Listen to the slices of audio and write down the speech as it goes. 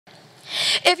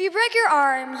If you break your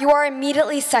arm, you are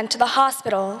immediately sent to the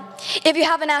hospital. If you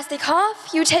have a nasty cough,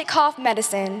 you take cough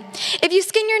medicine. If you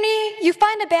skin your knee, you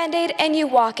find a Band-Aid and you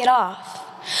walk it off.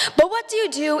 But what do you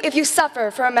do if you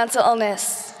suffer from a mental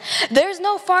illness? There's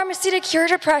no pharmacy to cure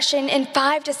depression in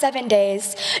 5 to 7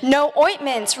 days, no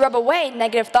ointments rub away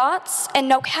negative thoughts, and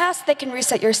no cast that can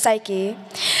reset your psyche.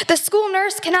 The school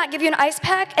nurse cannot give you an ice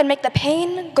pack and make the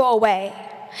pain go away.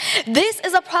 This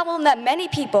is a problem that many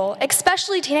people,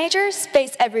 especially teenagers,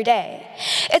 face every day.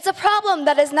 It's a problem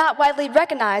that is not widely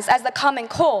recognized as the common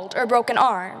cold or broken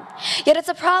arm, yet it's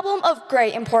a problem of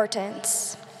great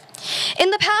importance. In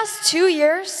the past 2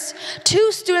 years,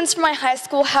 2 students from my high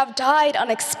school have died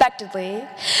unexpectedly.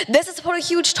 This has put a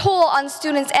huge toll on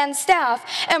students and staff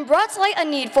and brought to light a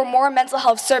need for more mental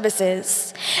health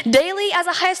services. Daily, as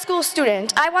a high school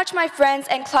student, I watch my friends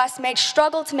and classmates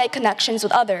struggle to make connections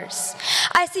with others.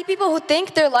 I see people who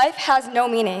think their life has no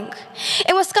meaning.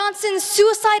 In Wisconsin,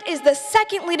 suicide is the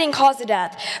second leading cause of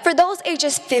death for those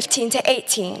ages 15 to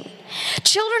 18.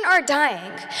 Children are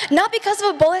dying, not because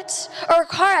of a bullet or a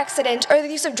car accident or the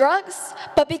use of drugs,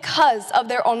 but because of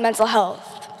their own mental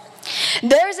health.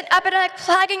 There is an epidemic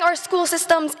plaguing our school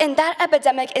systems, and that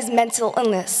epidemic is mental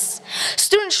illness.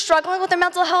 Students struggling with their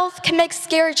mental health can make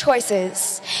scary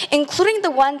choices, including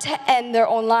the one to end their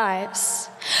own lives.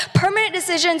 Permanent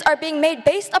decisions are being made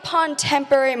based upon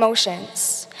temporary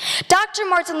emotions. Dr.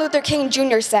 Martin Luther King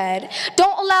Jr. said,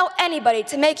 "Don't allow anybody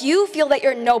to make you feel that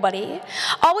you're nobody.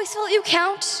 Always feel that you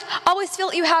count, always feel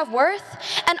that you have worth,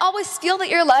 and always feel that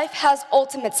your life has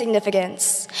ultimate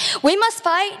significance." We must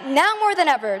fight now more than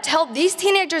ever to help these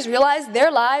teenagers realize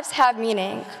their lives have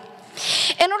meaning.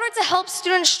 In order to help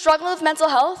students struggling with mental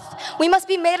health, we must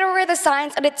be made aware of the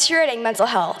signs of deteriorating mental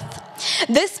health.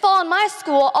 This fall in my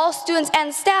school, all students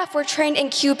and staff were trained in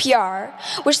QPR,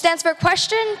 which stands for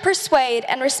Question, Persuade,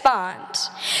 and Respond.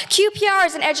 QPR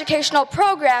is an educational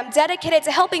program dedicated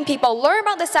to helping people learn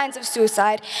about the signs of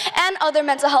suicide and other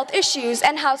mental health issues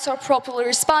and how to appropriately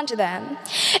respond to them.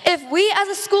 If we as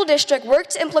a school district work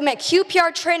to implement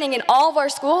QPR training in all of our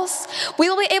schools, we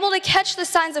will be able to catch the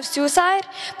signs of suicide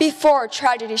before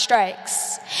tragedy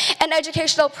strikes. An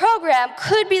educational program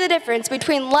could be the difference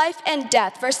between life and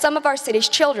death for some of our city's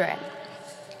children.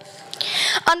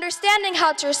 Understanding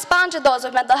how to respond to those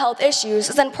with mental health issues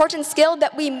is an important skill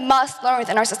that we must learn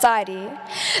within our society.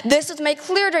 This was made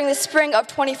clear during the spring of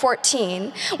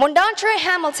 2014, when Dontre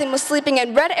Hamilton was sleeping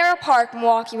in Red Arrow Park,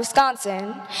 Milwaukee,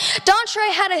 Wisconsin.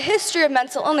 Dontre had a history of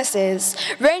mental illnesses,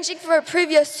 ranging from a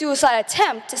previous suicide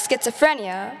attempt to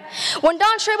schizophrenia. When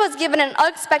Dontre was given an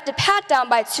unexpected pat-down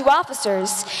by 2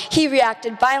 officers, he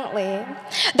reacted violently.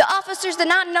 The officers did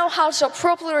not know how to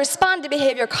appropriately respond to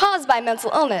behavior caused by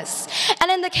mental illness,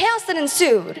 and in the chaos that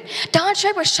ensued,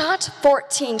 Dontre was shot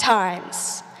 14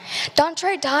 times.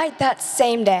 Dontre died that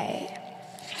same day.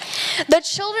 The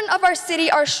children of our city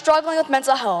are struggling with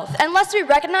mental health. Unless we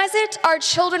recognize it, our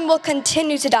children will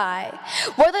continue to die,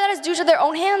 whether that is due to their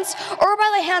own hands or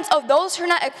by the hands of those who are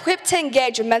not equipped to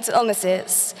engage with mental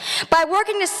illnesses. By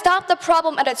working to stop the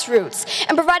problem at its roots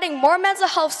and providing more mental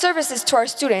health services to our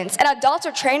students and adults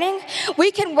or training,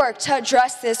 we can work to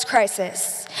address this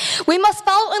crisis. We must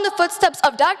follow in the footsteps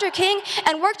of Dr. King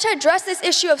and work to address this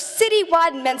issue of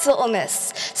citywide mental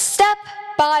illness, step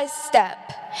by step.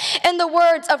 In the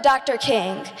words of Dr.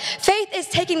 King, faith is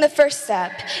taking the first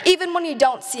step, even when you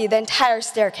don't see the entire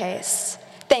staircase.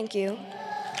 Thank you.